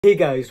Hey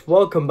guys,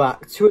 welcome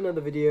back to another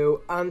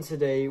video, and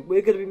today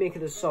we're going to be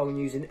making a song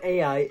using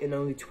AI in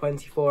only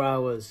 24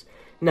 hours.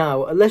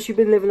 Now, unless you've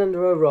been living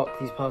under a rock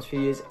these past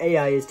few years,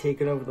 AI has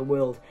taken over the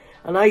world,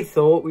 and I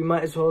thought we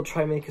might as well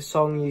try and make a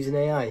song using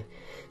AI.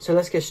 So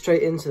let's get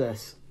straight into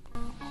this.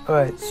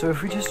 Alright, so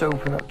if we just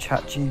open up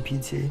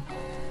ChatGPT,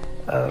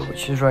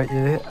 which is right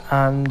here,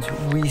 and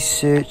we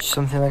search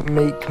something like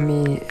make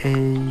me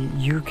a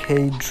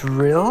UK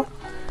drill,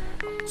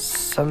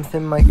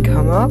 something might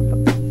come up.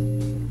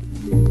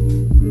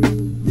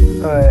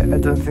 Alright, I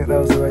don't think that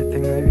was the right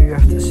thing. Maybe you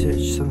have to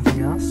search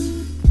something else.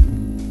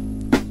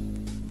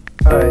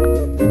 Alright,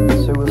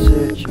 so we'll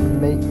search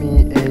make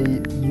me a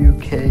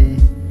UK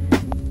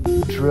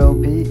drill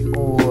beat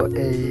or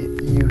a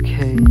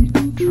UK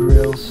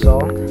drill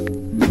song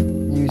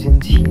using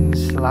teen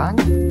slang.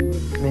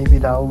 Maybe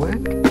that'll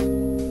work.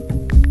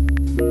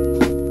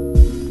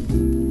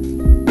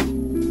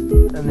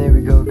 And there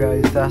we go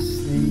guys,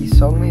 that's the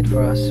song made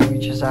for us. We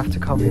just have to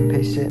copy and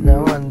paste it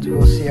now and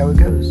we'll see how it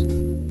goes.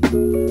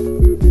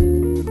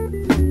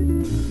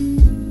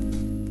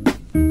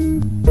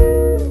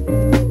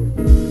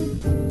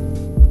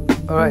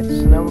 Alright,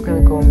 so now we're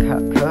going to go on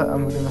CapCut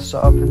and we're going to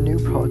start up a new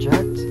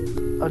project.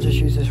 I'll just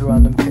use this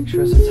random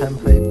picture as a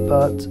template,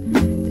 but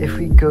if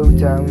we go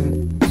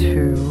down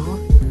to,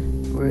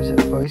 where is it,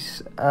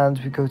 voice, and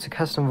we go to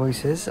custom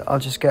voices, I'll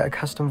just get a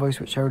custom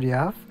voice which I already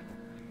have.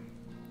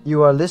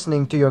 You are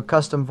listening to your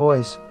custom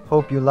voice,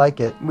 hope you like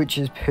it. Which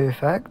is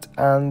perfect,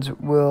 and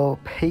we'll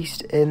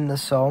paste in the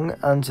song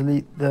and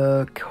delete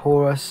the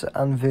chorus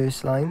and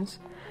verse lines,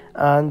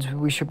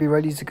 and we should be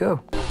ready to go.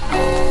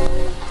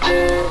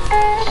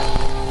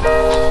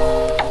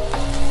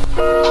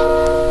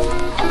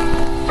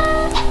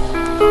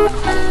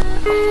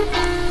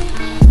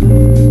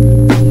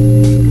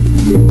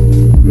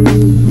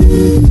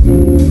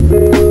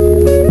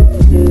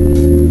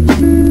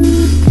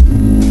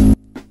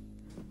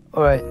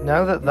 Alright,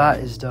 now that that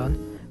is done,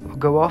 we'll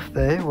go off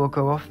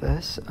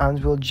this,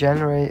 and we'll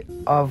generate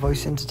our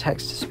voice into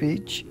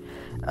text-to-speech,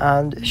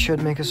 and it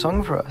should make a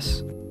song for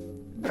us.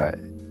 Alright,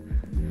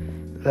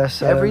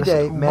 let's Right,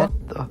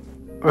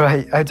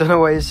 I don't know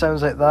why it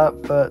sounds like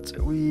that, but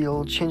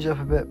we'll change it up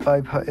a bit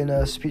by putting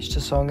a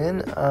speech-to-song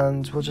in,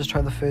 and we'll just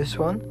try the first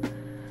one.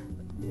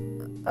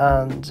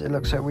 And it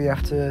looks like we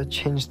have to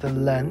change the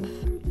length.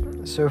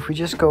 So if we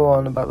just go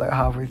on about like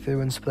halfway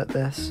through and split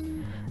this,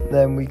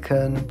 then we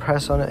can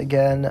press on it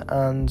again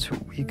and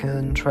we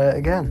can try it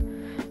again.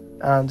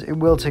 And it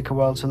will take a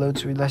while to load,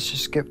 so let's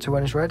just skip to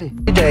when it's ready.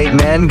 Every day,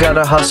 man,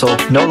 gotta hustle,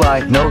 no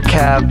lie, no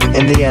cap.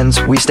 In the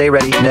ends, we stay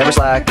ready, never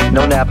slack,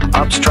 no nap.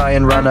 Ops try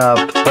and run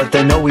up, but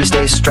they know we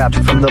stay strapped.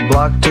 From the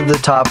block to the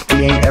top,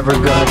 we ain't ever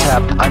gonna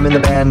tap. I'm in the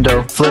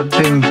bando,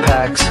 flipping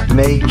packs,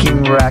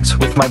 making racks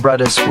with my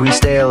brothers. We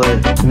stay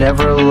lit,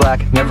 never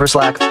lack, never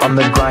slack. On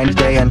the grind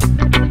day and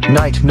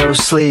night, no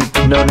sleep,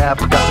 no nap.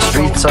 Got the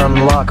streets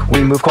on lock,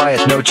 we move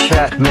quiet, no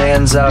chat.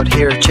 Man's out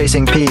here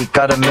chasing P,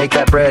 gotta make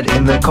that bread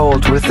in the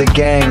cold with the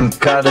gang,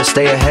 gotta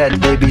stay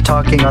ahead. They be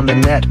talking on the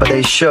net, but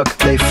they shook,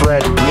 they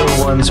fled.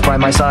 Real ones by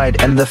my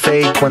side, and the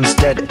fake ones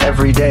dead.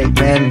 Every day,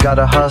 man,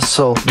 gotta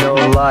hustle, no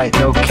lie,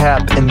 no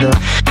cap. In the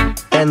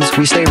ends,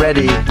 we stay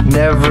ready,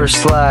 never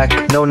slack,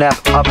 no nap.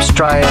 Ops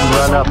try and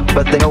run up,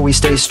 but they know we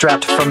stay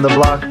strapped. From the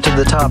block to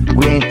the top,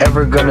 we ain't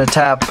ever gonna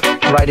tap.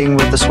 Riding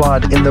with the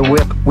squad in the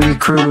whip, we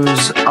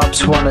cruise.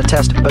 Ops wanna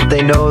test, but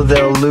they know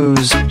they'll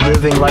lose.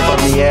 Living life on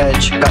the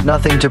edge, got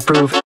nothing to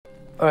prove.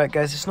 Alright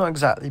guys, it's not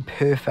exactly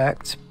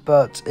perfect,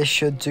 but it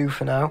should do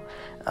for now.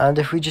 And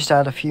if we just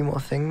add a few more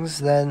things,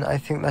 then I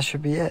think that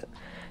should be it.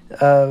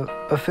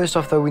 But first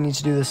off though, we need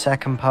to do the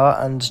second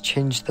part and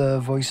change the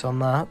voice on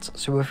that.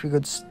 So if we go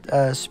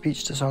to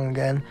speech to song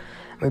again,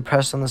 and we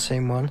press on the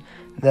same one,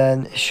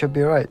 then it should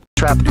be alright.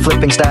 Trapped,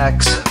 flipping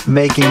stacks,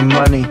 making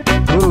money.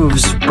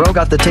 Moves, bro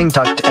got the ting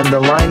tucked, and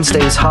the line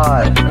stays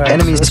hot. Right,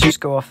 Enemies so let's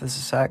just go off this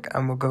a sec,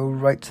 and we'll go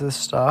right to the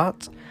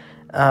start.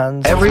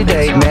 And every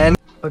day, man.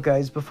 But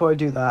guys, before I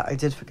do that, I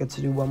did forget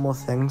to do one more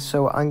thing.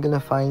 So I'm going to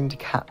find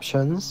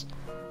captions,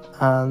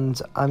 and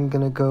I'm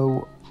going to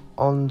go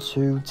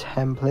onto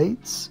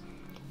templates,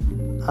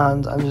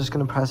 and I'm just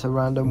going to press a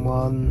random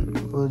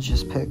one. We'll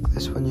just pick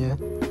this one here,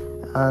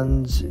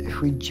 and if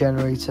we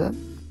generate it,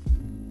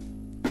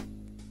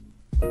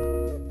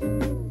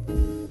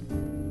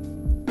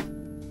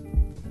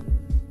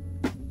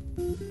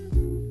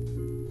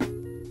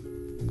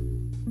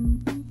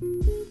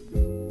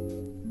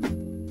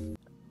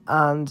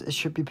 and it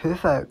should be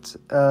perfect.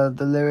 The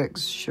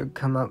lyrics should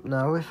come up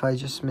now if I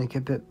just make it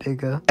a bit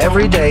bigger.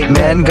 Every day,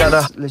 man,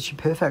 gotta literally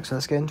perfect, so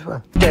let's get into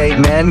it. Day,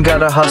 man,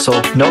 gotta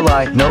hustle, no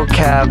lie, no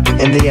cap.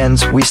 In the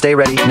ends, we stay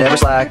ready, never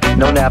slack,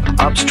 no nap.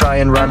 Ops try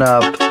and run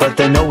up, but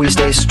they know we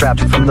stay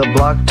strapped. From the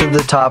block to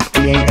the top,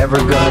 we ain't ever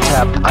gonna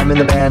tap. I'm in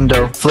the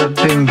bando,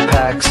 flipping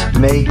packs,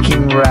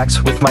 making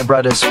racks with my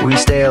brothers. We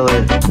stay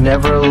lit,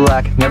 never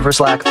lack, never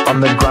slack. On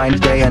the grind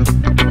day and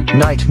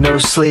night, no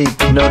sleep,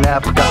 no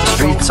nap. Got the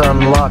streets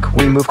on lock, talk,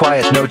 we move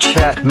quiet, no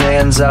chat.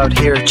 Man's out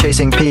here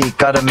chasing pee.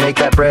 Gotta make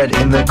that bread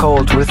in the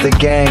cold with the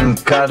gang.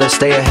 Gotta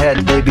stay ahead.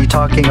 They be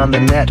talking on the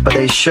net, but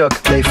they shook,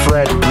 they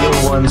fled.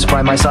 Real ones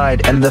by my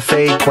side, and the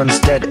fake ones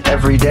dead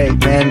every day.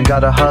 Man,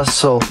 gotta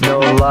hustle, no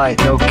lie,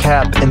 no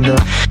cap. In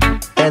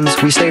the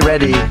ends, we stay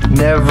ready,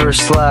 never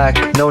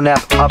slack. No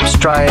nap, ups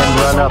try and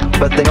run up,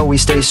 but they know we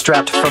stay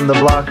strapped from the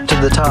block to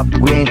the top.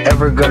 We ain't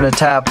ever gonna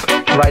tap.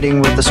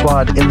 Riding with the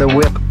squad in the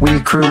whip,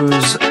 we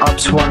cruise.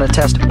 Ops wanna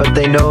test, but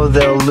they know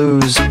they'll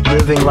lose.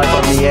 Living life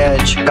on the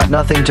edge, got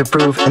nothing to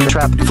prove. In the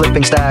trap,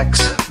 flipping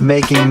stacks,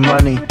 making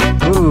money.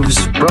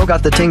 Moves, bro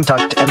got the ting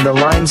tucked and the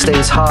line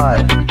stays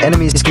hot.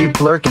 Enemies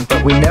keep lurking,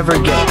 but we never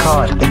get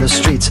caught. In the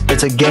streets,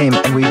 it's a game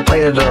and we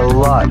play it a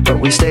lot. But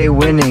we stay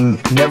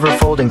winning, never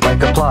folding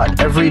like a plot.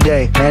 Every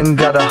day, man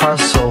gotta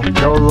hustle,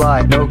 no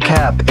lie, no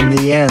cap. In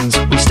the ends,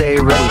 we stay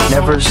ready,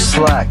 never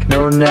slack,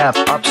 no nap.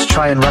 Ops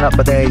try and run up,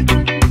 but they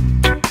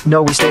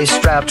no, we stay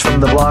strapped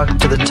from the block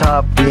to the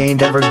top. We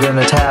ain't ever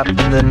gonna tap.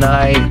 In the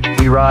night,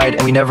 we ride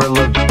and we never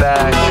look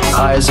back.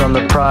 Eyes on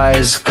the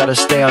prize, gotta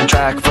stay on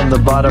track. From the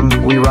bottom,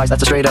 we rise,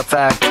 that's a straight up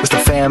fact. With the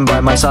fam by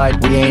my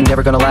side, we ain't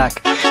never gonna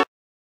lack.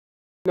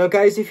 Now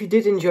guys, if you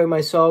did enjoy my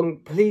song,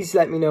 please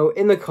let me know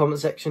in the comment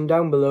section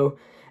down below.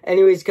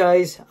 Anyways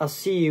guys, I'll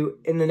see you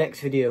in the next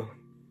video.